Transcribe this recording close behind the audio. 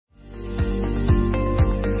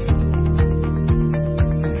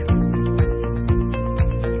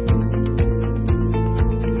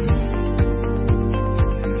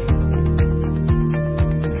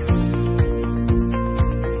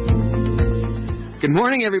Good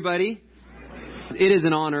morning, everybody. It is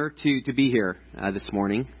an honor to be here this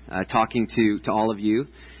morning, talking to all of you.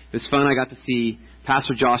 It was fun. I got to see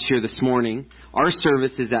Pastor Josh here this morning. Our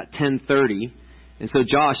service is at 10:30, and so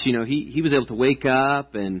Josh, he was able to wake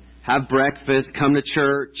up and have breakfast, come to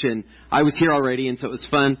church, and I was here already, and so it was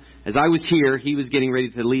fun. As I was here, he was getting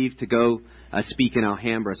ready to leave to go speak in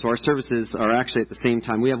Alhambra. So our services are actually at the same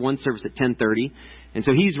time. We have one service at 10:30, and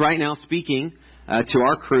so he's right now speaking to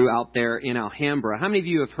our crew out there in Alhambra. How many of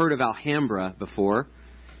you have heard of Alhambra before?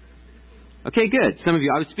 Okay, good. Some of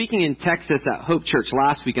you. I was speaking in Texas at Hope Church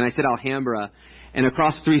last week, and I said Alhambra, and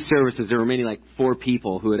across 3 services, there were maybe like 4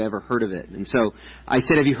 people who had ever heard of it. And so I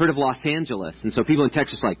said, have you heard of Los Angeles? And so people in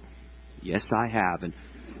Texas were like, yes, I have. And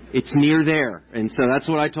it's near there. And so that's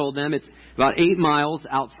what I told them. It's about 8 miles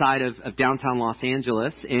outside of downtown Los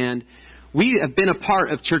Angeles. And we have been a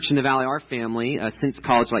part of Church in the Valley, our family, since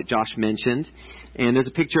college, like Josh mentioned. And there's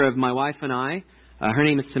a picture of my wife and I. Her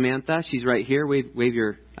name is Samantha. She's right here. Wave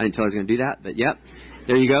your... I didn't tell her I was going to do that, but yep.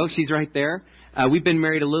 There you go. She's right there. We've been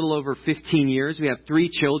married a little over 15 years. We have 3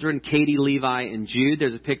 children, Katie, Levi, and Jude.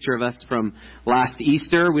 There's a picture of us from last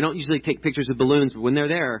Easter. We don't usually take pictures of balloons, but when they're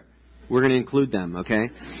there, we're going to include them, okay?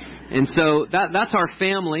 And so that's our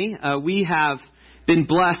family. We have been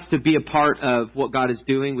blessed to be a part of what God is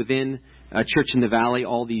doing within Church in the Valley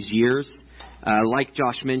all these years. Like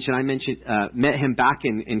Josh mentioned, I met him back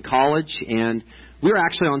in college, and we were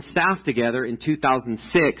actually on staff together in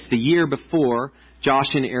 2006, the year before Josh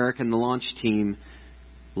and Eric and the launch team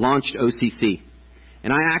launched OCC.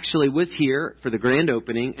 And I actually was here for the grand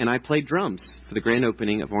opening, and I played drums for the grand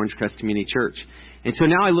opening of Orange Crest Community Church. And so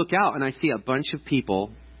now I look out, and I see a bunch of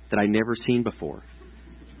people that I'd never seen before.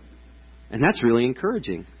 And that's really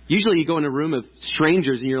encouraging. Usually you go in a room of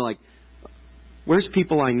strangers, and you're like, where's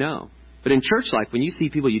people I know? But in church life, when you see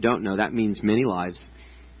people you don't know, that means many lives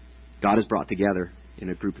God has brought together in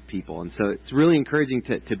a group of people. And so it's really encouraging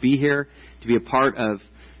to be here, to be a part of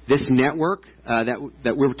this network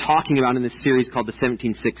that we're talking about in this series called the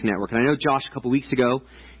 17-6 Network. And I know Josh a couple weeks ago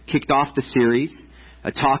kicked off the series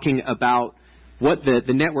talking about what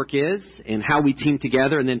the network is and how we team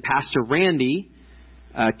together. And then Pastor Randy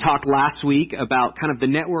talked last week about kind of the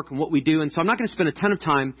network and what we do. And so I'm not going to spend a ton of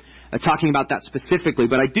time talking about that specifically,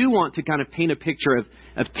 but I do want to kind of paint a picture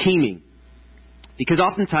of teaming. Because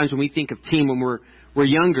oftentimes when we think of team when we're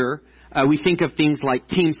younger, we think of things like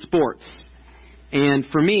team sports. And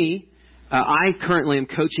for me, I currently am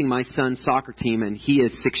coaching my son's soccer team, and he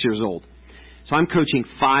is 6 years old. So I'm coaching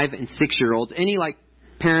 5 and 6-year-olds. Any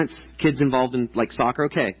parents, kids involved in soccer?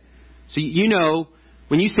 Okay. So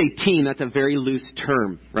when you say team, that's a very loose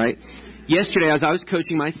term, right? Yesterday, as I was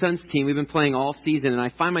coaching my son's team, we've been playing all season, and I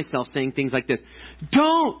find myself saying things like this.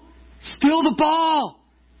 Don't steal the ball.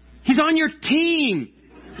 He's on your team.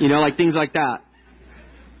 Things like that.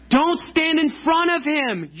 Don't stand in front of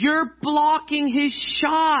him. You're blocking his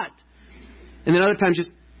shot. And then other times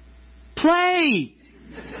just play.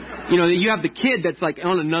 You have the kid that's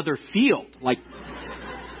on another field.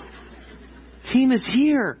 Team is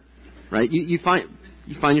here. Right? You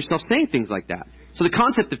find yourself saying things like that. So the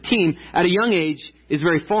concept of team at a young age is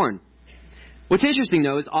very foreign. What's interesting,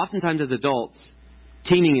 though, is oftentimes as adults,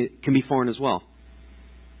 teaming can be foreign as well.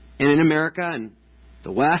 And in America and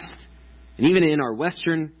the West, and even in our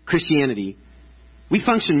Western Christianity, we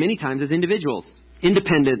function many times as individuals,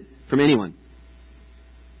 independent from anyone.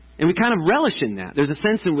 And we kind of relish in that. There's a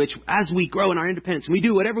sense in which as we grow in our independence, and we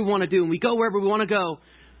do whatever we want to do, and we go wherever we want to go,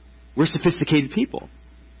 we're sophisticated people.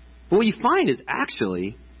 But what you find is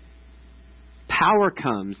actually power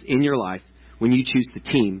comes in your life when you choose to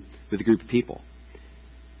team with a group of people.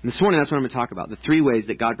 And this morning, that's what I'm going to talk about. The 3 ways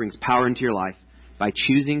that God brings power into your life by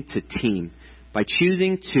choosing to team. By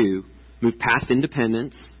choosing to move past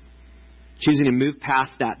independence. Choosing to move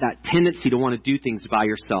past that tendency to want to do things by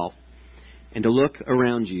yourself. And to look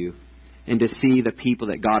around you and to see the people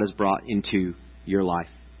that God has brought into your life.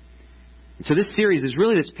 And so this series is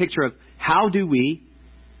really this picture of how do we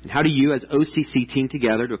and how do you as OCC team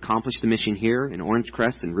together to accomplish the mission here in Orange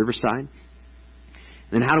Crest and Riverside? And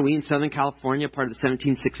then how do we in Southern California, part of the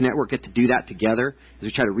 17-6 Network, get to do that together as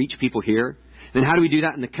we try to reach people here? Then how do we do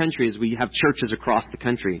that in the country as we have churches across the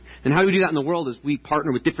country? Then how do we do that in the world as we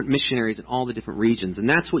partner with different missionaries in all the different regions? And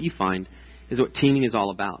that's what you find is what teaming is all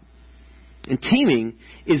about. And teaming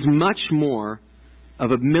is much more of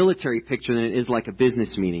a military picture than it is like a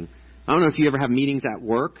business meeting. I don't know if you ever have meetings at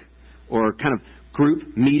work or kind of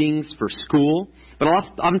group meetings for school, but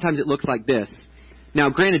oftentimes it looks like this. Now,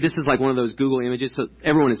 granted, this is like one of those Google images, so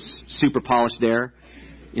everyone is super polished there.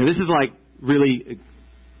 This is really,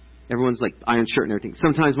 everyone's iron shirt and everything.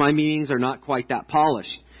 Sometimes my meetings are not quite that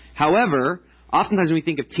polished. However, oftentimes when we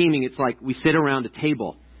think of teaming, it's like we sit around a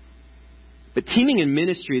table. But teaming in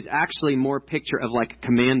ministry is actually more a picture of like a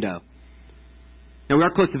commando. Now, we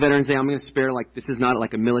are close to Veterans Day. I'm going to spare, this is not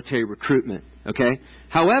like a military recruitment, okay?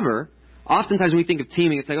 However, oftentimes when we think of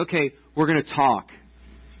teaming, it's like, okay, we're going to talk.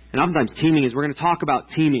 And oftentimes teaming is we're going to talk about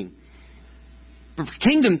teaming. But for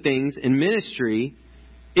kingdom things in ministry,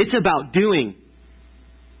 it's about doing.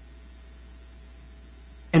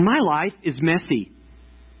 And my life is messy.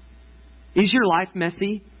 Is your life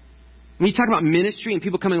messy? When you talk about ministry and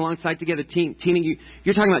people coming alongside together, teaming,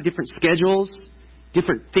 you're talking about different schedules,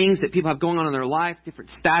 different things that people have going on in their life,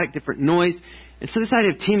 different static, different noise. And so this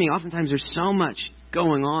idea of teaming, oftentimes there's so much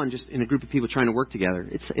going on just in a group of people trying to work together.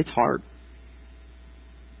 It's hard.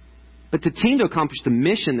 But to team to accomplish the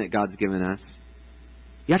mission that God's given us,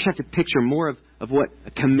 you actually have to picture more of what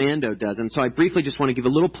a commando does. And so I briefly just want to give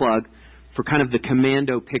a little plug for kind of the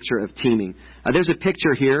commando picture of teaming. There's a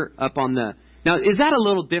picture here up on the... Now, is that a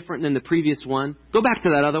little different than the previous one? Go back to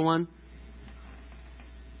that other one.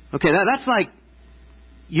 Okay, that's like...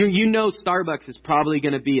 You know Starbucks is probably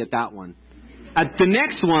going to be at that one. At the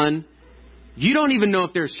next one, you don't even know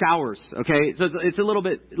if there's showers, okay? So it's a little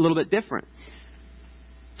bit different.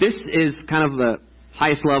 This is kind of the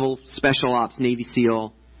highest level special ops Navy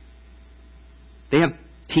SEAL. They have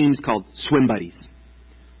teams called swim buddies.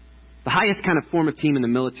 The highest kind of form of team in the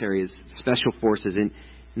military is special forces. In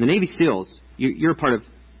the Navy SEALs, you're a part of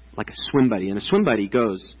like a swim buddy. And a swim buddy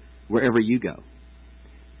goes wherever you go.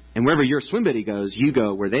 And wherever your swim buddy goes, you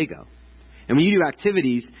go where they go. And when you do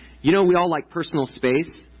activities, we all like personal space.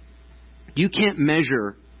 You can't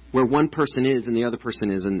measure where one person is and the other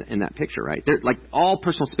person is in that picture, right? Like all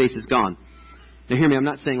personal space is gone. Now hear me, I'm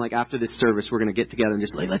not saying like after this service we're going to get together and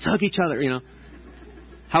just like, let's hug each other,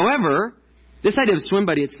 However, this idea of swim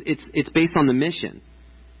buddy, it's based on the mission.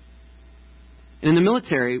 And in the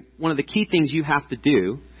military, one of the key things you have to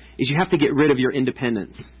do is you have to get rid of your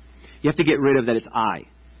independence. You have to get rid of that it's I,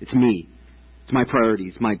 it's me, it's my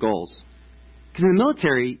priorities, my goals. Because in the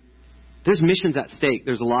military, there's missions at stake,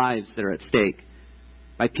 there's lives that are at stake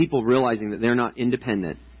by people realizing that they're not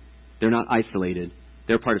independent, they're not isolated,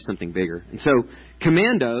 they're part of something bigger. And so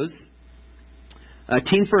commandos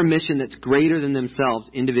team for a mission that's greater than themselves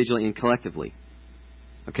individually and collectively.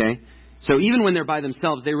 Okay? So even when they're by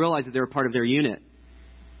themselves, they realize that they're a part of their unit.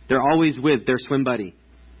 They're always with their swim buddy.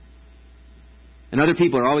 And other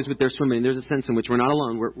people are always with their swim buddy. And there's a sense in which we're not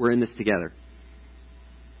alone. We're in this together.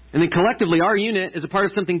 And then collectively, our unit is a part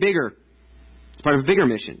of something bigger. It's part of a bigger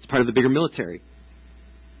mission. It's part of the bigger military.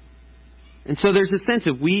 And so there's a sense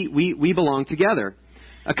of we belong together.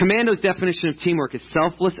 A commando's definition of teamwork is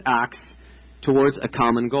selfless acts towards a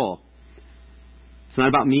common goal. It's not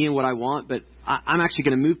about me and what I want, but I'm actually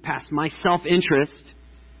going to move past my self-interest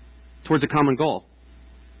towards a common goal.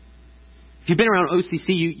 If you've been around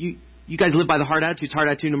OCC, you guys live by the hard attitude. It's hard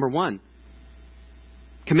attitude number one.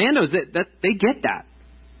 Commandos, that they get that.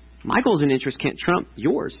 My goals and interests can't trump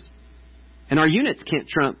yours. And our units can't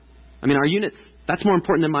trump. Our units, that's more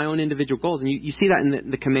important than my own individual goals. And you see that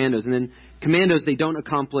in the commandos. And then commandos, they don't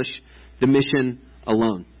accomplish the mission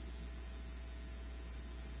alone.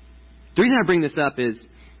 The reason I bring this up is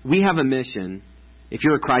we have a mission, if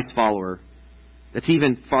you're a Christ follower, that's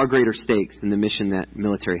even far greater stakes than the mission that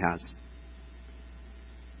military has.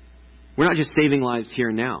 We're not just saving lives here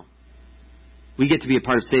and now. We get to be a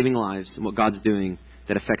part of saving lives and what God's doing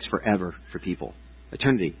that affects forever for people.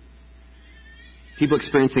 Eternity. People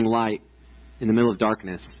experiencing light in the middle of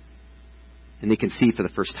darkness, and they can see for the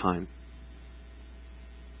first time.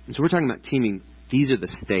 And so we're talking about teaming. These are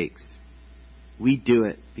the stakes. We do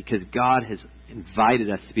it because God has invited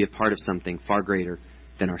us to be a part of something far greater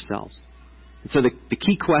than ourselves. And so the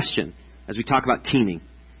key question as we talk about teaming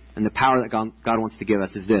and the power that God wants to give us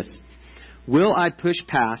is this. Will I push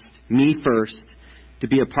past me first to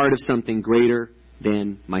be a part of something greater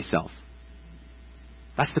than myself?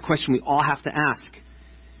 That's the question we all have to ask.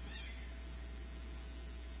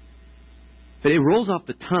 But it rolls off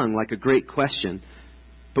the tongue like a great question.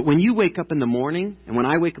 But when you wake up in the morning, and when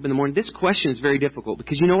I wake up in the morning, this question is very difficult.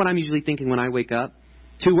 Because you know what I'm usually thinking when I wake up?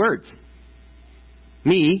 2 words.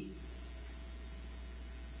 Me.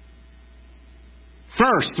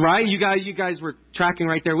 First, right? You guys were tracking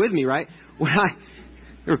right there with me, right?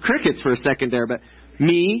 There were crickets for a second there, but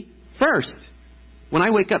me first. When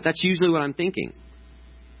I wake up, that's usually what I'm thinking.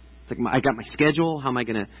 It's like I got my schedule. How am I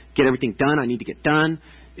going to get everything done I need to get done?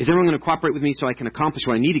 Is everyone going to cooperate with me so I can accomplish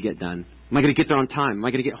what I need to get done? Am I going to get there on time? Am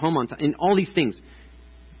I going to get home on time? And all these things.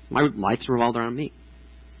 My life's revolved around me.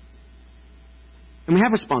 And we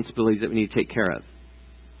have responsibilities that we need to take care of.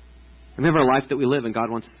 And we have our life that we live, and God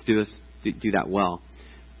wants us to do that well.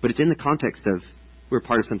 But it's in the context of we're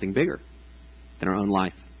part of something bigger than our own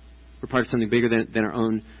life. We're part of something bigger than our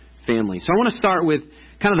own family. So I want to start with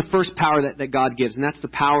kind of the first power that God gives, and that's the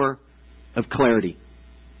power of clarity.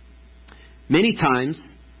 Many times,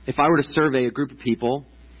 if I were to survey a group of people,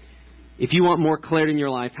 if you want more clarity in your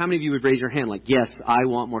life, how many of you would raise your hand like, yes, I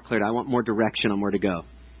want more clarity. I want more direction on where to go.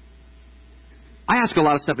 I ask a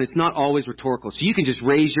lot of stuff, and it's not always rhetorical. So you can just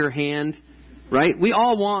raise your hand, right? We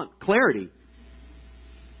all want clarity.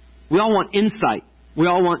 We all want insight. We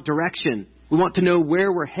all want direction. We want to know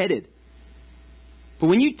where we're headed. But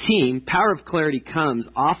when you team, power of clarity comes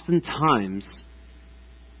oftentimes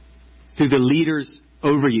through the leaders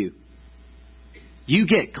over you. You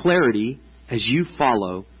get clarity as you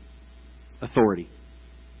follow authority.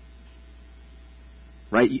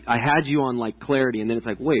 Right? I had you on like clarity, and then it's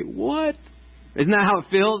like, wait, what? Isn't that how it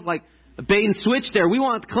feels? Like a bait and switch there. We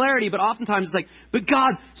want clarity, but oftentimes it's like, but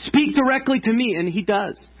God, speak directly to me, and He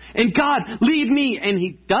does. And God, lead me, and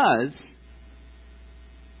He does.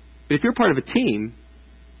 But if you're part of a team,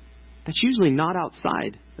 that's usually not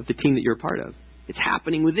outside of the team that you're a part of. It's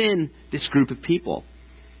happening within this group of people.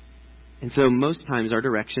 And so most times our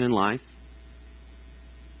direction in life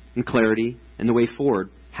and clarity and the way forward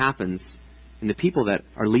happens in the people that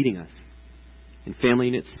are leading us. In family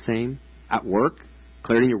units, the same. At work,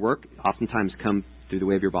 clarity in your work oftentimes come through the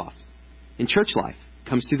way of your boss. In church life,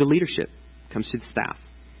 comes through the leadership, comes through the staff.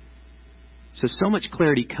 So much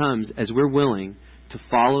clarity comes as we're willing to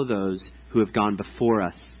follow those who have gone before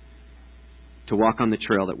us, to walk on the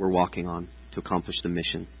trail that we're walking on, to accomplish the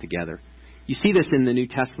mission together. You see this in the New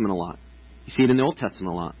Testament a lot. You see it in the Old Testament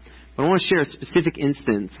a lot. But I want to share a specific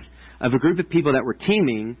instance of a group of people that were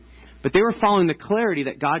teaming, but they were following the clarity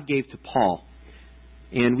that God gave to Paul.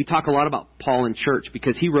 And we talk a lot about Paul in church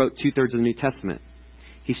because he wrote 2/3 of the New Testament.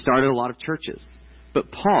 He started a lot of churches.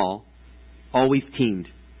 But Paul always teamed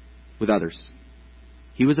with others.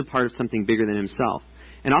 He was a part of something bigger than himself.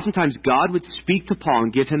 And oftentimes God would speak to Paul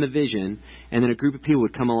and give him a vision, and then a group of people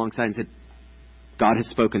would come alongside and say, God has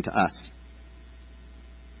spoken to us.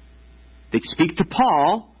 They'd speak to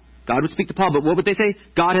Paul, God would speak to Paul, but what would they say?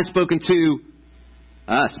 God has spoken to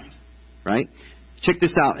us, right? Check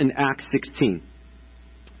this out in Acts 16.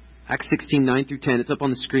 Acts 16, 9 through 10. It's up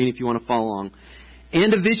on the screen if you want to follow along.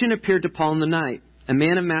 And a vision appeared to Paul in the night. A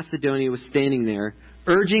man of Macedonia was standing there,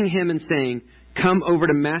 urging him and saying, come over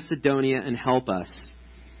to Macedonia and help us.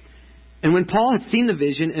 And when Paul had seen the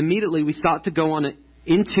vision, immediately we sought to go on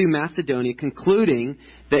into Macedonia, concluding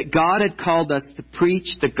that God had called us to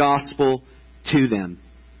preach the gospel to them.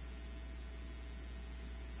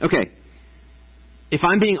 Okay, if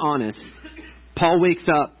I'm being honest, Paul wakes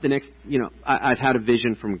up the next, I've had a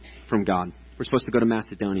vision from God. We're supposed to go to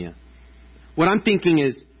Macedonia. What I'm thinking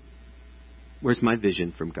is, where's my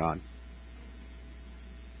vision from God?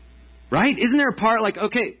 Right? Isn't there a part like,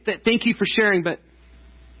 okay, thank you for sharing, but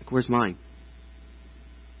like, where's mine?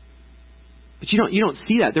 But you don't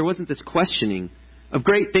see that. There wasn't this questioning of,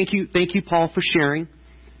 great, thank you, Paul, for sharing.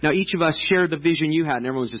 Now each of us shared the vision you had, and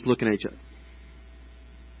everyone was just looking at each other.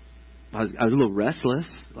 I was a little restless,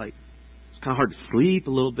 like it's kind of hard to sleep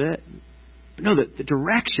a little bit. But no, the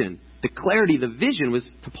direction, the clarity, the vision was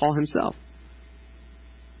to Paul himself.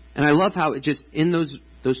 And I love how it just, in those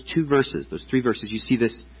 2 verses, those 3 verses, you see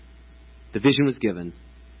this. The vision was given.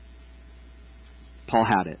 Paul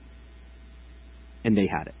had it. And they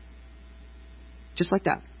had it. Just like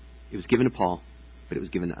that. It was given to Paul, but it was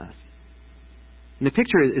given to us. And the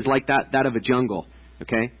picture is like that of a jungle.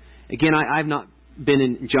 Okay? Again, I've not been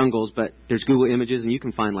in jungles, but there's Google Images and you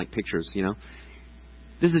can find like pictures,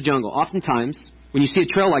 This is a jungle. Oftentimes, when you see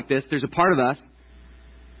a trail like this, there's a part of us,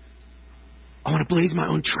 I want to blaze my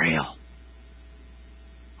own trail.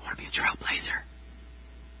 I want to be a trailblazer.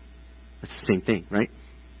 That's the same thing, right?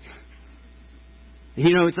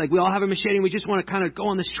 It's like we all have a machete and we just want to kind of go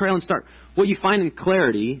on this trail and start. What you find in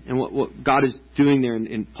clarity and what God is doing there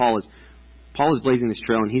in Paul is blazing this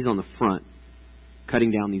trail and he's on the front,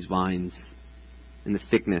 cutting down these vines in the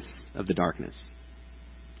thickness of the darkness.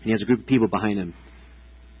 And he has a group of people behind him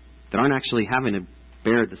that aren't actually having to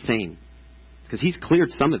bear the same. Because he's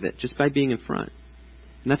cleared some of it just by being in front.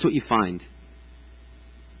 And that's what you find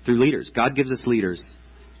through leaders. God gives us leaders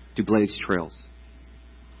to blaze trails,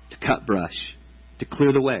 to cut brush, to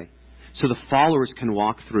clear the way, so the followers can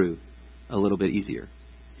walk through a little bit easier.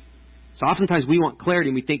 So oftentimes we want clarity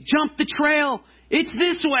and we think, jump the trail, it's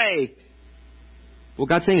this way. What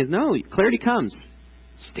God's saying is, no, clarity comes.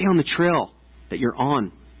 Stay on the trail that you're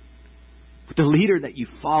on, with the leader that you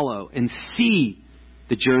follow, and see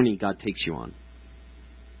the journey God takes you on.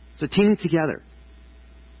 So teaming together,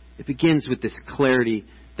 it begins with this clarity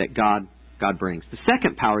that God God brings. The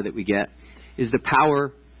second power that we get is the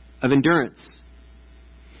power of endurance.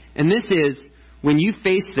 And this is when you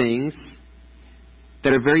face things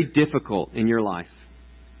that are very difficult in your life.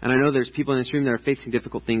 And I know there's people in this room that are facing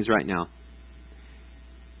difficult things right now.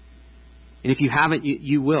 And if you haven't,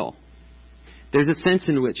 you will. There's a sense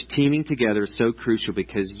in which teaming together is so crucial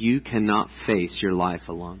because you cannot face your life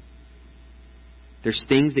alone. There's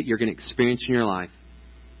things that you're going to experience in your life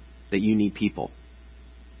that you need people.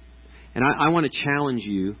 And I want to challenge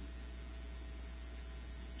you,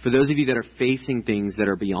 for those of you that are facing things that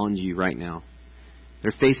are beyond you right now,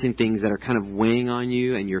 they're facing things that are kind of weighing on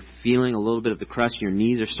you and you're feeling a little bit of the crush, your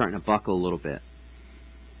knees are starting to buckle a little bit.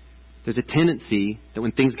 There's a tendency that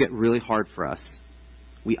when things get really hard for us,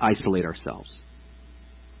 we isolate ourselves.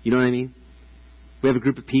 You know what I mean? We have a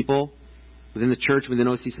group of people within the church, within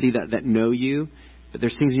OCC that know you, but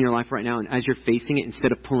there's things in your life right now, and as you're facing it,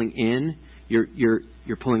 instead of pulling in, you're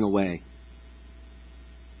pulling away.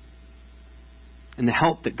 And the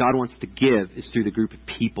help that God wants to give is through the group of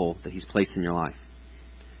people that He's placed in your life.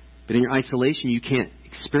 But in your isolation, you can't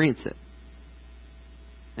experience it.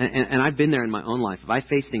 And I've been there in my own life. If I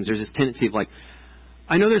face things, there's this tendency of like,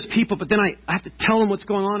 I know there's people, but then I have to tell them what's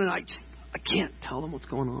going on, and I can't tell them what's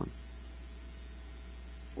going on.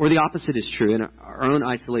 Or the opposite is true. In our own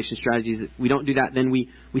isolation strategies, if we don't do that, then we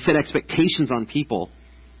set expectations on people.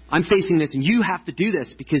 I'm facing this, and you have to do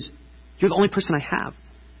this because you're the only person I have.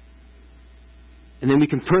 And then we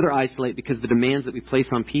can further isolate because the demands that we place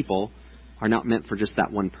on people are not meant for just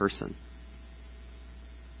that one person.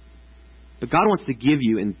 But God wants to give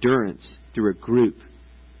you endurance through a group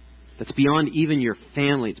that's beyond even your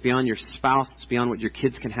family. It's beyond your spouse. It's beyond what your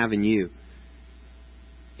kids can have in you.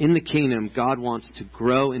 In the kingdom, God wants to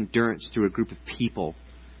grow endurance through a group of people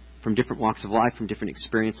from different walks of life, from different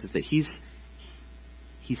experiences that He's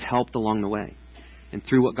helped along the way. And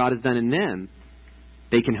through what God has done in them,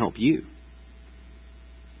 they can help you.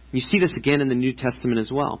 You see this again in the New Testament as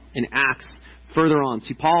well. In Acts, further on.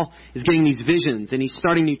 See, Paul is getting these visions, and he's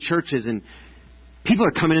starting new churches, and people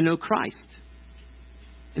are coming to know Christ.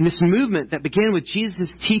 And this movement that began with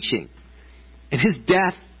Jesus' teaching and His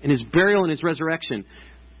death and His burial and His resurrection,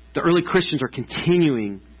 the early Christians are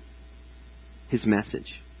continuing His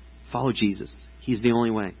message. Follow Jesus. He's the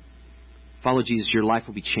only way. Follow Jesus. Your life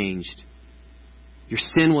will be changed. Your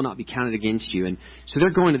sin will not be counted against you. And so they're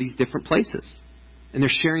going to these different places. And they're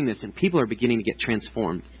sharing this, and people are beginning to get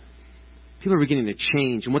transformed. People are beginning to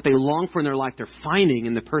change. And what they long for in their life, they're finding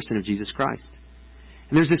in the person of Jesus Christ.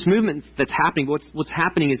 And there's this movement that's happening. But what's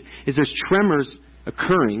happening is there's tremors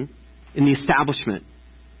occurring in the establishment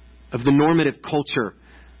of the normative culture,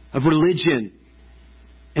 of religion.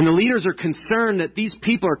 And the leaders are concerned that these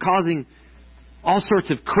people are causing all sorts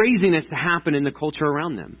of craziness to happen in the culture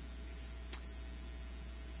around them.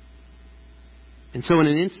 And so in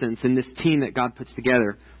an instance, in this team that God puts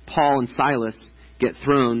together, Paul and Silas get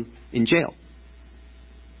thrown in jail.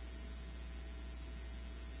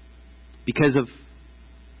 Because of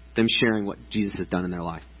them sharing what Jesus has done in their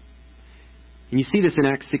life. And you see this in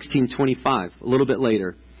Acts 16:25, a little bit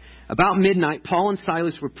later. About midnight, Paul and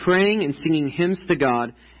Silas were praying and singing hymns to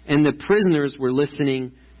God, and the prisoners were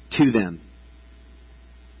listening to them.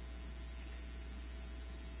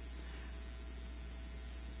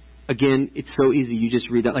 Again, it's so easy. You just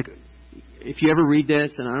read that. Like, if you ever read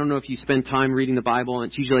this, and I don't know if you spend time reading the Bible, and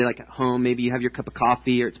it's usually like at home, maybe you have your cup of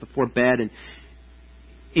coffee, or it's before bed, and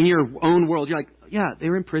in your own world, you're like, yeah, they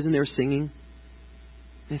were in prison, they were singing.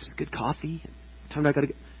 This is good coffee. What time do I got to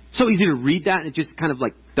get? So easy to read that, and it just kind of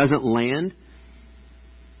like doesn't land.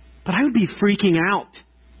 But I would be freaking out.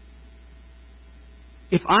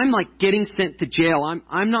 If I'm like getting sent to jail,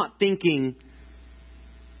 I'm not thinking,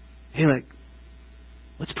 hey, like,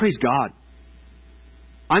 let's praise God.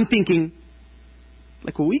 I'm thinking,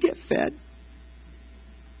 like, will we get fed?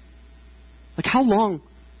 Like, how long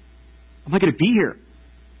am I going to be here?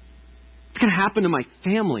 What's going to happen to my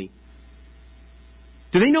family?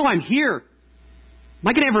 Do they know I'm here? Am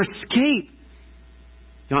I going to ever escape?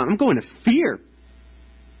 You know, I'm going to fear.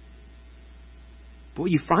 But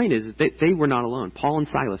what you find is that they were not alone. Paul and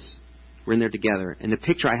Silas were in there together. And the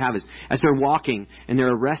picture I have is as they're walking and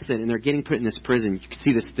they're arrested and they're getting put in this prison, you can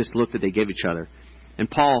see this look that they give each other. And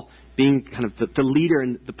Paul, being kind of the leader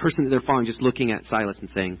and the person that they're following, just looking at Silas and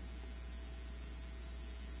saying,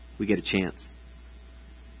 we get a chance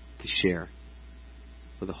to share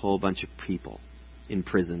with a whole bunch of people in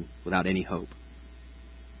prison without any hope.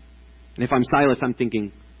 And if I'm Silas, I'm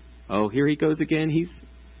thinking, oh, here he goes again.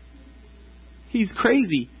 He's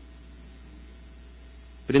crazy.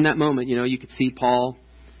 But in that moment, you know, you could see Paul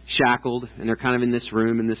shackled, and they're kind of in this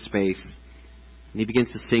room, in this space. And he begins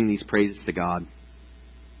to sing these praises to God.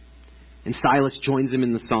 And Silas joins him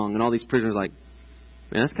in the song. And all these prisoners are like,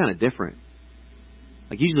 man, that's kind of different.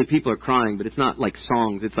 Like usually people are crying, but it's not like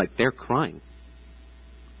songs. It's like they're crying.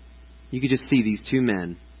 You could just see these two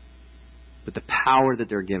men with the power that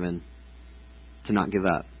they're given to not give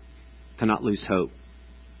up, to not lose hope.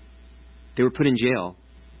 They were put in jail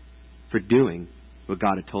for doing what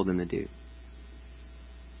God had told them to do.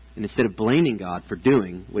 And instead of blaming God for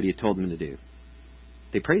doing what he had told them to do,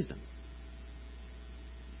 they praised him.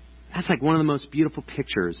 That's like one of the most beautiful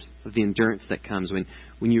pictures of the endurance that comes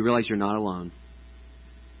when you realize you're not alone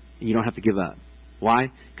and you don't have to give up. Why?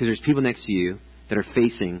 Because there's people next to you that are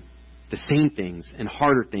facing the same things and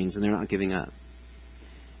harder things, and they're not giving up.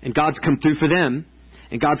 And God's come through for them,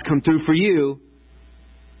 and God's come through for you.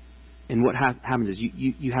 And what happens is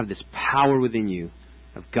you have this power within you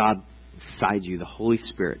of God inside you, the Holy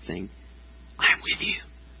Spirit saying, I'm with you.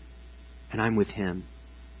 And I'm with him.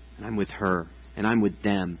 And I'm with her. And I'm with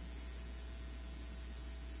them.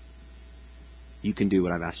 You can do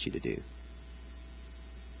what I've asked you to do.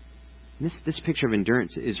 And this picture of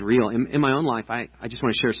endurance is real. In my own life, I just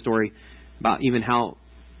want to share a story about even how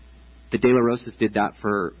the De La Rosas did that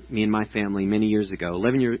for me and my family many years ago.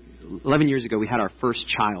 11 years ago, we had our first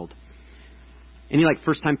child. Any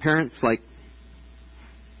first-time parents,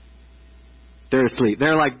 they're asleep.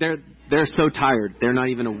 They're so tired. They're not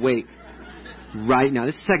even awake right now.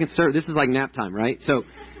 This is second service. This is like nap time, right? So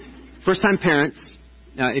first-time parents,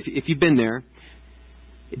 if you've been there,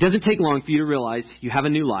 it doesn't take long for you to realize you have a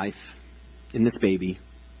new life in this baby,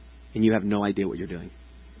 and you have no idea what you're doing.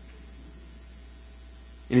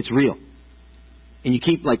 And it's real. And you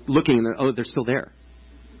keep looking, and they're still there.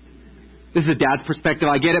 This is a dad's perspective.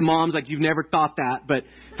 I get it, moms, you've never thought that. But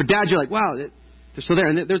for dads, you're like, wow, they're still there.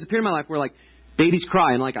 And there's a period in my life where babies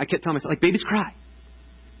cry. And I kept telling myself, babies cry.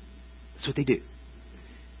 That's what they do.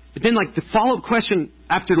 But then the follow-up question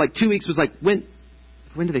after 2 weeks was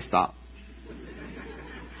when do they stop?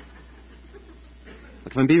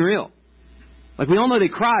 If I'm being real. We all know they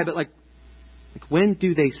cry, but when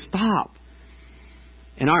do they stop?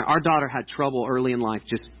 And our daughter had trouble early in life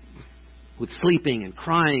just with sleeping and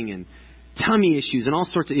crying and tummy issues and all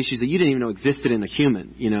sorts of issues that you didn't even know existed in a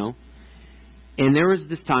human, And there was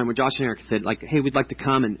this time where Josh and Erica said, hey, we'd like to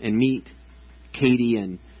come and meet Katie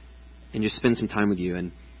and just spend some time with you.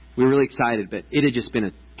 And we were really excited, but it had just been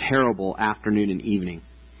a terrible afternoon and evening.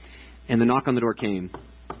 And the knock on the door came.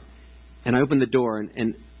 And I opened the door,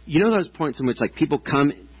 and you know those points in which people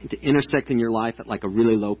come to intersect in your life at a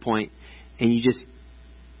really low point, and you're just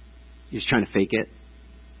trying to fake it?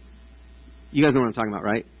 You guys know what I'm talking about,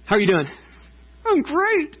 right? How are you doing? I'm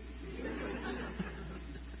great.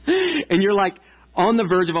 And you're on the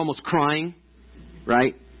verge of almost crying,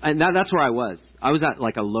 right? And that's where I was. I was at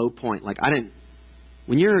a low point.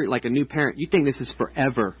 When you're a new parent, you think this is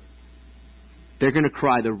forever. They're going to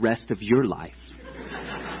cry the rest of your life.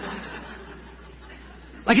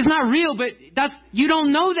 It's not real, but you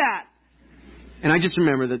don't know that. And I just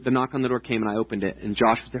remember that the knock on the door came, and I opened it, and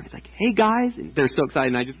Josh was there. He's like, hey, guys. And they're so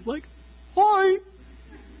excited, and I just hi.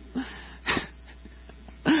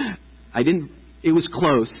 It was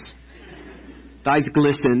close. The eyes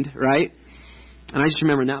glistened, right? And I just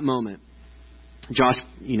remember in that moment, Josh,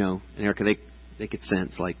 and Erica, they could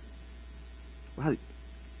sense, wow, you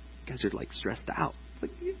guys are, stressed out.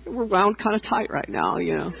 We're wound kind of tight right now,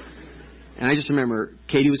 And I just remember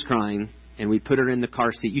Katie was crying, and we put her in the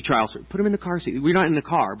car seat. You try also. Put him in the car seat. We're not in the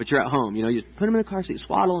car, but you're at home. You put him in the car seat,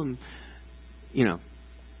 swaddle him.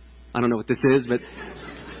 I don't know what this is, but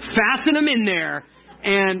fasten him in there.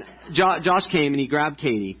 And Josh came, and he grabbed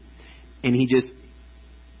Katie, and he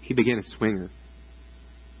began to swing her.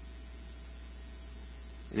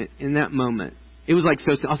 And in that moment, it was so.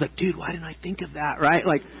 I was like, dude, why didn't I think of that? Right?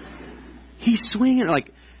 He's swinging her. And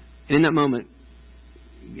in that moment,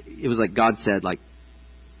 it was God said,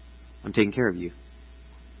 I'm taking care of you.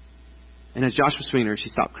 And as Josh was swinging her, she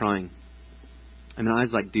stopped crying. And I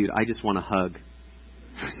was like, dude, I just want a hug.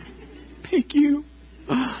 Thank you.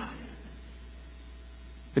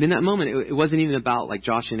 But in that moment, it wasn't even about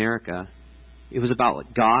Josh and Erica. It was about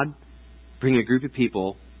God bringing a group of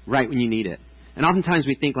people right when you need it. And oftentimes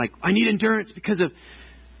we think I need endurance because of,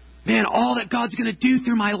 man, all that God's going to do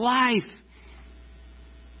through my life.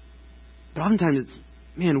 But oftentimes it's,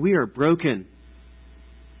 man, we are broken.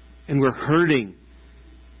 And we're hurting.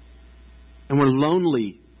 And we're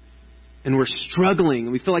lonely. And we're struggling.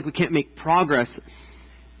 And we feel like we can't make progress.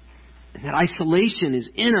 And that isolation is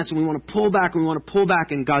in us. And we want to pull back. And we want to pull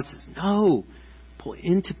back. And God says, no. Pull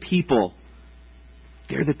into people.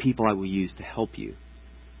 They're the people I will use to help you.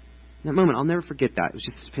 In that moment, I'll never forget that. It was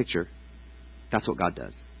just this picture. That's what God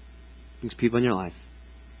does. He brings people in your life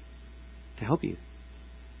to help you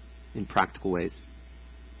in practical ways.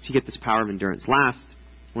 So you get this power of endurance. Last,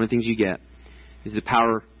 one of the things you get is the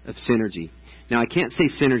power of synergy. Now, I can't say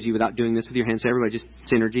synergy without doing this with your hands. So everybody just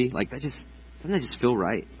synergy. Like, doesn't that just feel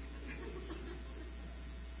right?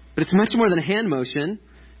 But it's much more than a hand motion,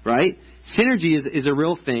 right? Synergy is a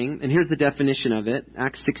real thing. And here's the definition of it.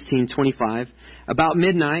 Acts 16:25. About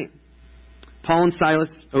midnight, Paul and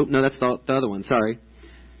Silas... Oh, no, that's the other one. Sorry.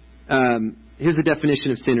 Here's the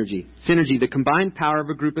definition of synergy. Synergy, the combined power of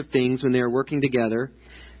a group of things when they are working together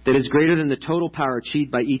that is greater than the total power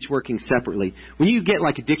achieved by each working separately. When you get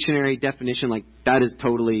like a dictionary definition, like that is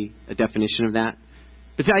totally a definition of that.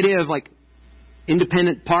 It's the idea of like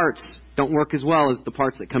independent parts don't work as well as the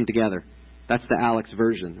parts that come together. That's the Alex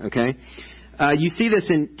version, okay? You see this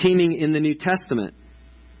in teaming in the New Testament.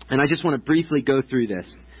 And I just want to briefly go through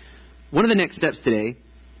this. One of the next steps today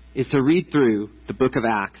is to read through the book of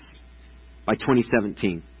Acts by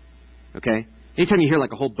 2017. Okay? Anytime you hear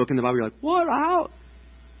like a whole book in the Bible, you're like, what? How?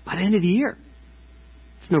 By the end of the year.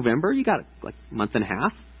 It's November. You got like a month and a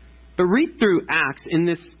half. But read through Acts in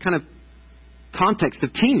this kind of context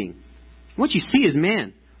of teaming. What you see is,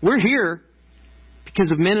 man, we're here because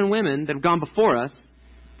of men and women that have gone before us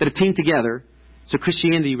that have teamed together so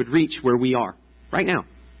Christianity would reach where we are right now.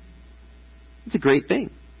 It's a great thing.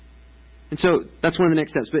 And so that's one of the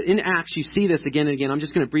next steps. But in Acts, you see this again and again. I'm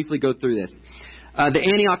just going to briefly go through this. The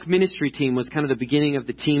Antioch ministry team was kind of the beginning of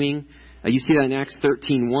the teaming. You see that in Acts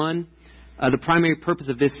 13:1. The primary purpose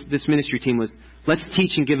of this ministry team was, let's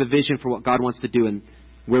teach and give a vision for what God wants to do and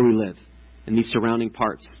where we live in these surrounding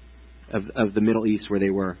parts of the Middle East where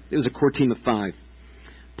they were. It was a core team of 5.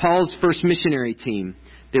 Paul's first missionary team,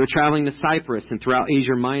 they were traveling to Cyprus and throughout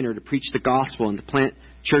Asia Minor to preach the gospel and to plant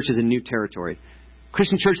churches in new territory.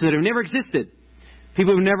 Christian churches that have never existed.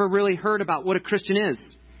 People who've never really heard about what a Christian is.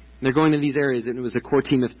 And they're going to these areas, and it was a core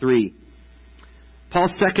team of 3.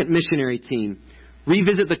 Paul's second missionary team,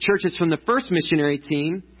 revisit the churches from the first missionary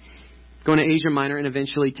team, going to Asia Minor and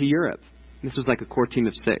eventually to Europe. And this was like a core team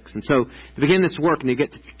of 6. And so they begin this work and they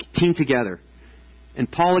get to team together. And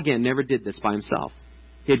Paul, again, never did this by himself.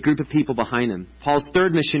 He had a group of people behind him. Paul's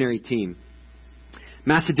third missionary team,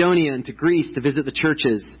 Macedonia and to Greece to visit the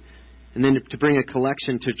churches and then to bring a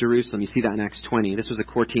collection to Jerusalem. You see that in Acts 20. This was a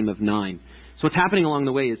core team of 9. So what's happening along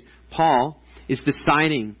the way is Paul is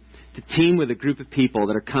deciding to team with a group of people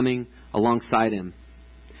that are coming alongside him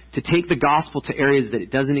to take the gospel to areas that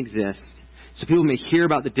it doesn't exist so people may hear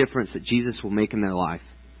about the difference that Jesus will make in their life.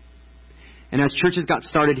 And as churches got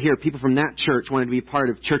started here, people from that church wanted to be part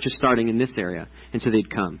of churches starting in this area, and so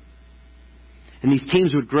they'd come. And these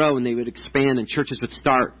teams would grow and they would expand and churches would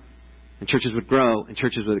start and churches would grow and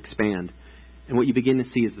churches would expand. And what you begin to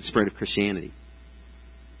see is the spread of Christianity.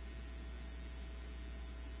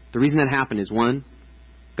 The reason that happened is, 1,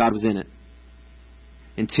 God was in it.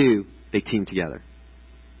 And 2, they teamed together.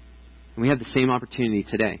 And we have the same opportunity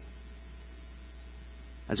today.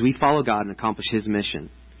 As we follow God and accomplish His mission,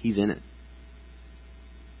 He's in it.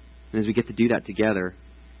 And as we get to do that together,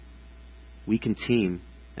 we can team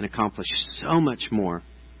and accomplish so much more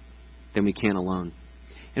than we can alone.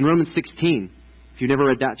 In Romans 16, if you've never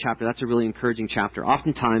read that chapter, that's a really encouraging chapter.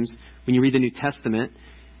 Oftentimes, when you read the New Testament,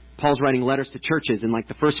 Paul's writing letters to churches, and like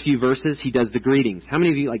the first few verses, he does the greetings. How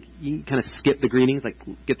many of you, like, you kind of skip the greetings, like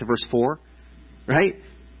get to verse 4, right?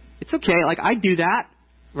 It's okay, like I do that,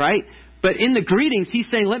 right? But in the greetings, he's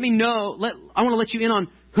saying, let me know, I want to let you in on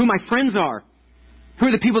who my friends are. Who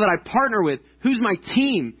are the people that I partner with? Who's my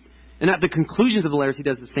team? And at the conclusions of the letters, he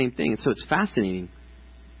does the same thing. And so it's fascinating.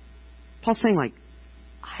 Paul's saying, like,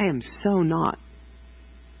 I am so not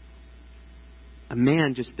a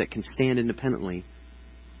man just that can stand independently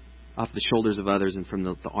off the shoulders of others and from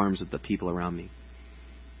the arms of the people around me.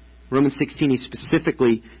 Romans 16, he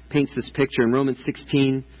specifically paints this picture. In Romans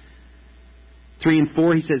 16, 3 and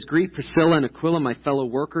 4, he says, greet Priscilla and Aquila, my fellow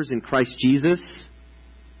workers in Christ Jesus.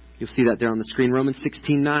 You'll see that there on the screen. Romans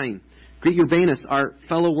 16:9. Greet Urbanus, our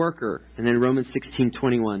fellow worker. And then Romans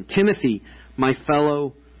 16:21. Timothy, my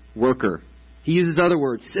fellow worker. He uses other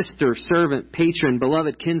words. Sister, servant, patron,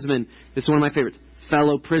 beloved, kinsman. This is one of my favorites.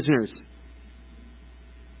 Fellow prisoners.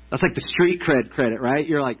 That's like the street credit, right?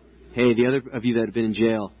 You're like, hey, the other of you that have been in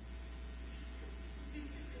jail.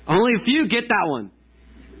 Only a few get that one.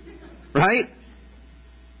 Right?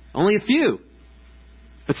 Only a few.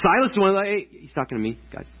 But Silas is one of the, hey, he's talking to me,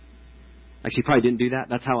 guys. Actually, probably didn't do that.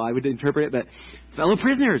 That's how I would interpret it. But fellow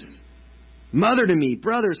prisoners, mother to me,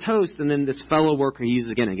 brothers, host, and then this fellow worker. He uses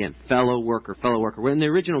again, fellow worker. Well, in the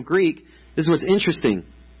original Greek, this is what's interesting.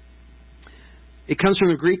 It comes from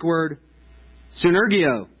the Greek word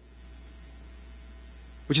synergio.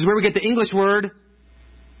 which is where we get the English word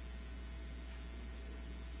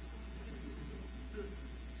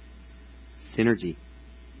synergy,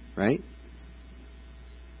 right?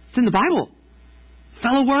 It's in the Bible.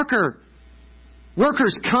 Fellow worker.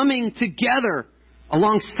 Workers coming together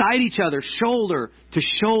alongside each other, shoulder to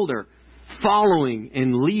shoulder, following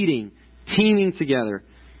and leading, teaming together.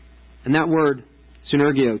 And that word,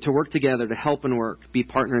 synergio, to work together, to help and work, be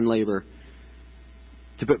partner in labor,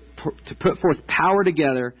 to put forth power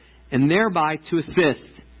together, and thereby to assist.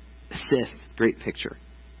 Assist. Great picture.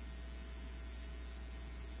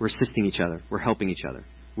 We're assisting each other. We're helping each other.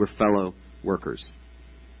 We're fellow workers.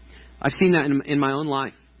 I've seen that in my own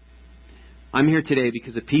life. I'm here today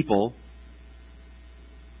because of people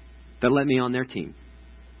that let me on their team.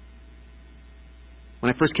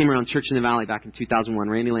 When I first came around Church in the Valley back in 2001,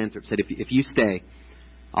 Randy Lanthrop said, if you stay,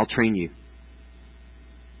 I'll train you.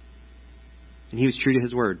 And he was true to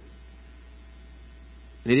his word.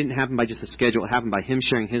 And it didn't happen by just a schedule. It happened by him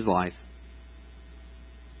sharing his life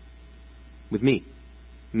with me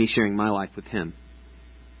sharing my life with him.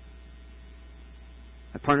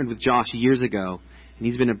 I partnered with Josh years ago, and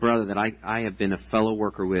he's been a brother that I have been a fellow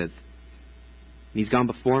worker with. And he's gone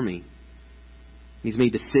before me. And he's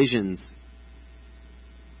made decisions.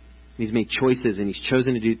 And he's made choices, and he's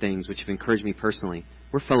chosen to do things which have encouraged me personally.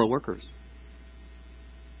 We're fellow workers.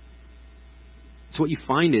 So what you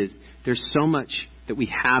find is there's so much that we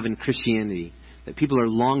have in Christianity that people are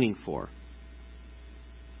longing for.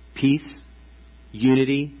 Peace,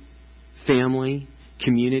 unity, family,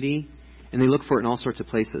 community, and they look for it in all sorts of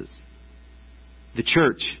places. The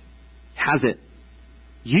church has it.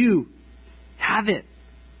 You have it.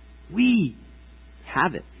 We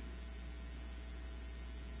have it.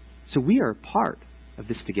 So we are a part of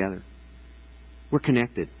this together. We're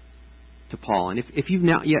connected to Paul. And if you've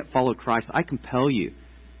not yet followed Christ, I compel you.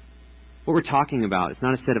 What we're talking about is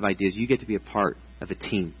not a set of ideas. You get to be a part of a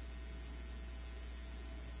team.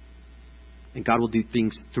 And God will do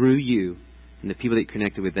things through you and the people that you're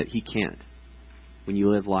connected with that He can't when you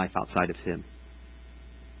live life outside of Him.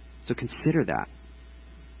 So consider that.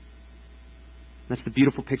 That's the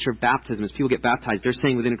beautiful picture of baptism. As people get baptized, they're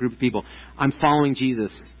saying within a group of people, I'm following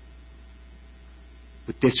Jesus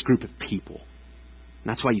with this group of people. And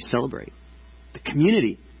that's why you celebrate. The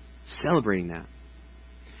community celebrating that.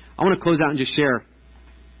 I want to close out and just share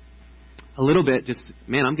a little bit.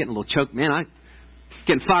 I'm getting a little choked. I'm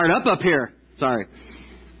getting fired up here. Sorry.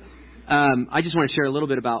 I just want to share a little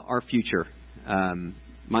bit about our future.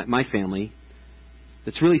 My family.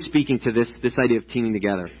 That's really speaking to this idea of teaming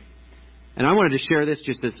together. And I wanted to share this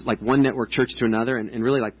just as like one network church to another, and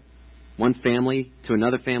really like one family to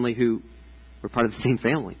another family who we're part of the same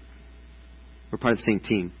family. We're part of the same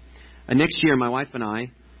team. Next year, my wife and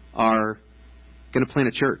I are going to plant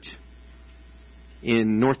a church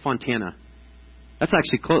in North Fontana. That's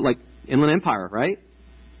actually close, like Inland Empire, right?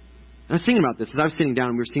 I was thinking about this as I was sitting down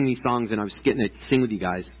and we were singing these songs and I was getting to sing with you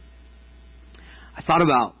guys. I thought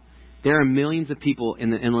about there are millions of people in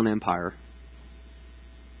the Inland Empire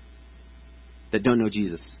that don't know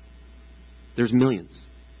Jesus. There's millions.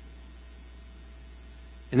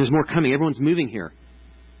 And there's more coming. Everyone's moving here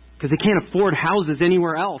because they can't afford houses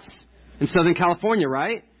anywhere else in Southern California,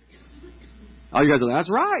 right? All you guys are like, that's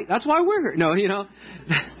right. That's why we're here. No,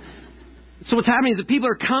 So what's happening is that people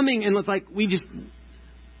are coming and it's like, we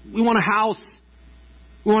want a house.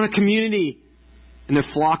 We want a community. And they're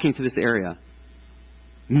flocking to this area.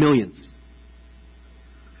 Millions.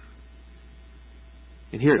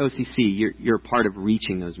 And here at OCC, you're a part of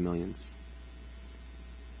reaching those millions.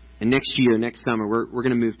 And next summer, we're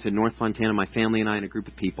going to move to North Fontana, my family and I, and a group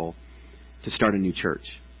of people, to start a new church.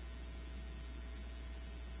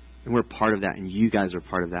 And we're part of that, and you guys are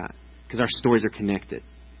part of that. Because our stories are connected.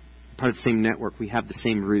 We're part of the same network. We have the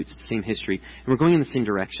same roots, the same history. And we're going in the same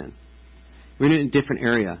direction. We're in a different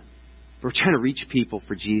area. But we're trying to reach people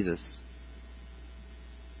for Jesus.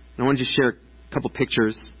 And I want to just share a couple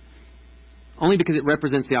pictures. Only because it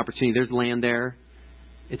represents the opportunity. There's land there.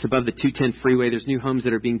 It's above the 210 freeway. There's new homes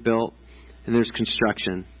that are being built. And there's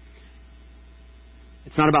construction.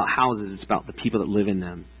 It's not about houses. It's about the people that live in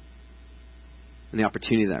them. And the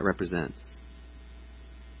opportunity that represents.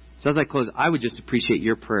 So as I close, I would just appreciate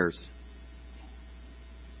your prayers.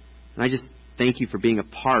 And I just thank you for being a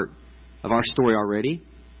part of our story already.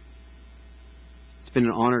 It's been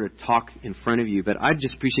an honor to talk in front of you, but I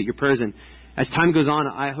just appreciate your prayers. And as time goes on,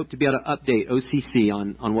 I hope to be able to update OCC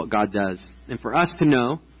on what God does. And for us to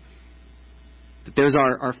know that there's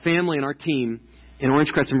our family and our team in Orange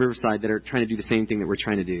Crest and Riverside that are trying to do the same thing that we're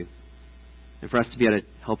trying to do. And for us to be able to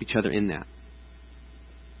help each other in that.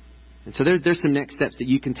 And so there's some next steps that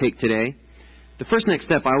you can take today The first next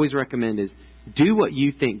step I always recommend is do what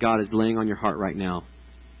you think God is laying on your heart right now.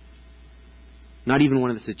 Not even one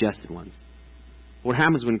of the suggested ones. What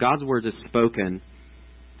happens when God's word is spoken,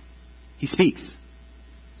 He speaks.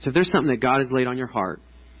 So if there's something that God has laid on your heart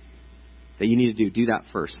that you need to do that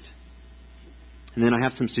first. And then I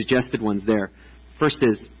have some suggested ones there. First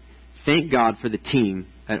is, thank God for the team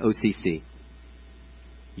at OCC.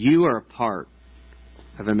 You are a part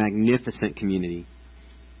of a magnificent community.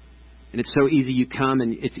 And it's so easy. You come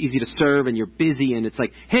and it's easy to serve and you're busy and it's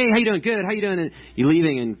like, hey, how you doing? Good. How you doing? And you're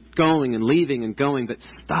leaving and going and leaving and going. But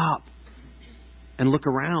stop and look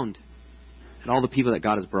around at all the people that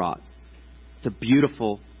God has brought. It's a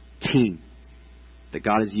beautiful team that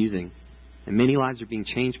God is using. And many lives are being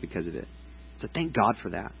changed because of it. So thank God for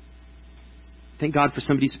that. Thank God for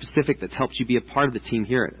somebody specific that's helped you be a part of the team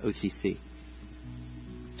here at OCC.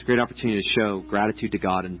 It's a great opportunity to show gratitude to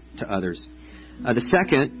God and to others. The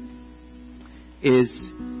second is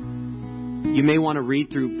you may want to read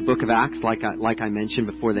through the book of Acts like I mentioned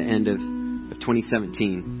before the end of 2017.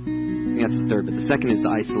 I think that's the third, but the second is the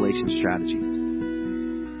isolation strategies.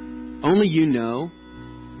 Only you know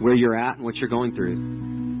where you're at and what you're going through.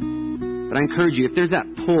 But I encourage you, if there's that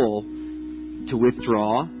pull to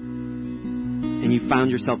withdraw and you found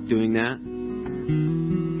yourself doing that,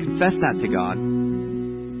 confess that to God.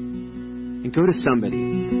 And go to somebody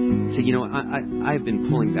and say, I've been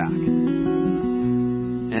pulling back.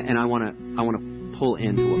 And I want to pull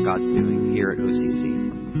into what God's doing here at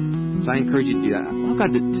OCC. So I encourage you to do that. Allow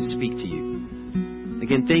God to speak to you.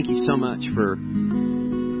 Again, thank you so much for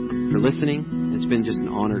listening. It's been just an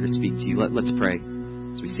honor to speak to you. Let's pray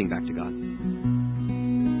as we sing back to God.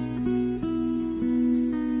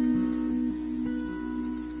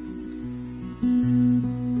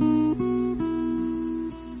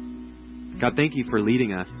 God, thank you for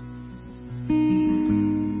leading us,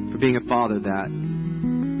 for being a Father that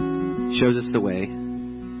shows us the way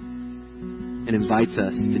and invites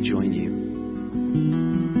us to join you.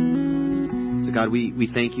 So God, we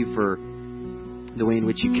thank you for the way in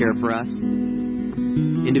which you care for us.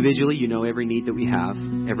 Individually, you know every need that we have,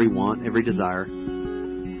 every want, every desire,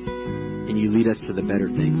 and you lead us to the better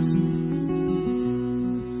things.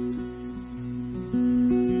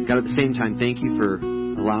 God, at the same time, thank you for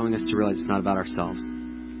allowing us to realize it's not about ourselves.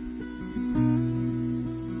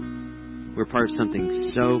 We're part of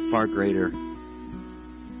something so far greater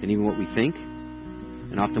than even what we think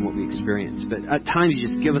and often what we experience. But at times you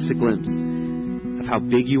just give us a glimpse of how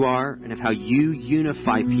big you are and of how you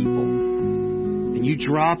unify people. And you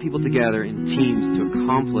draw people together in teams to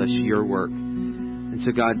accomplish your work. And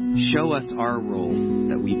so God, show us our role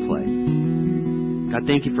that we play. God,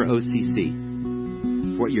 thank you for OCC,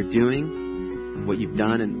 for what you're doing, what you've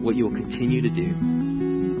done, and what you will continue to do.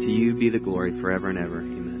 To you be the glory forever and ever.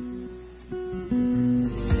 Amen.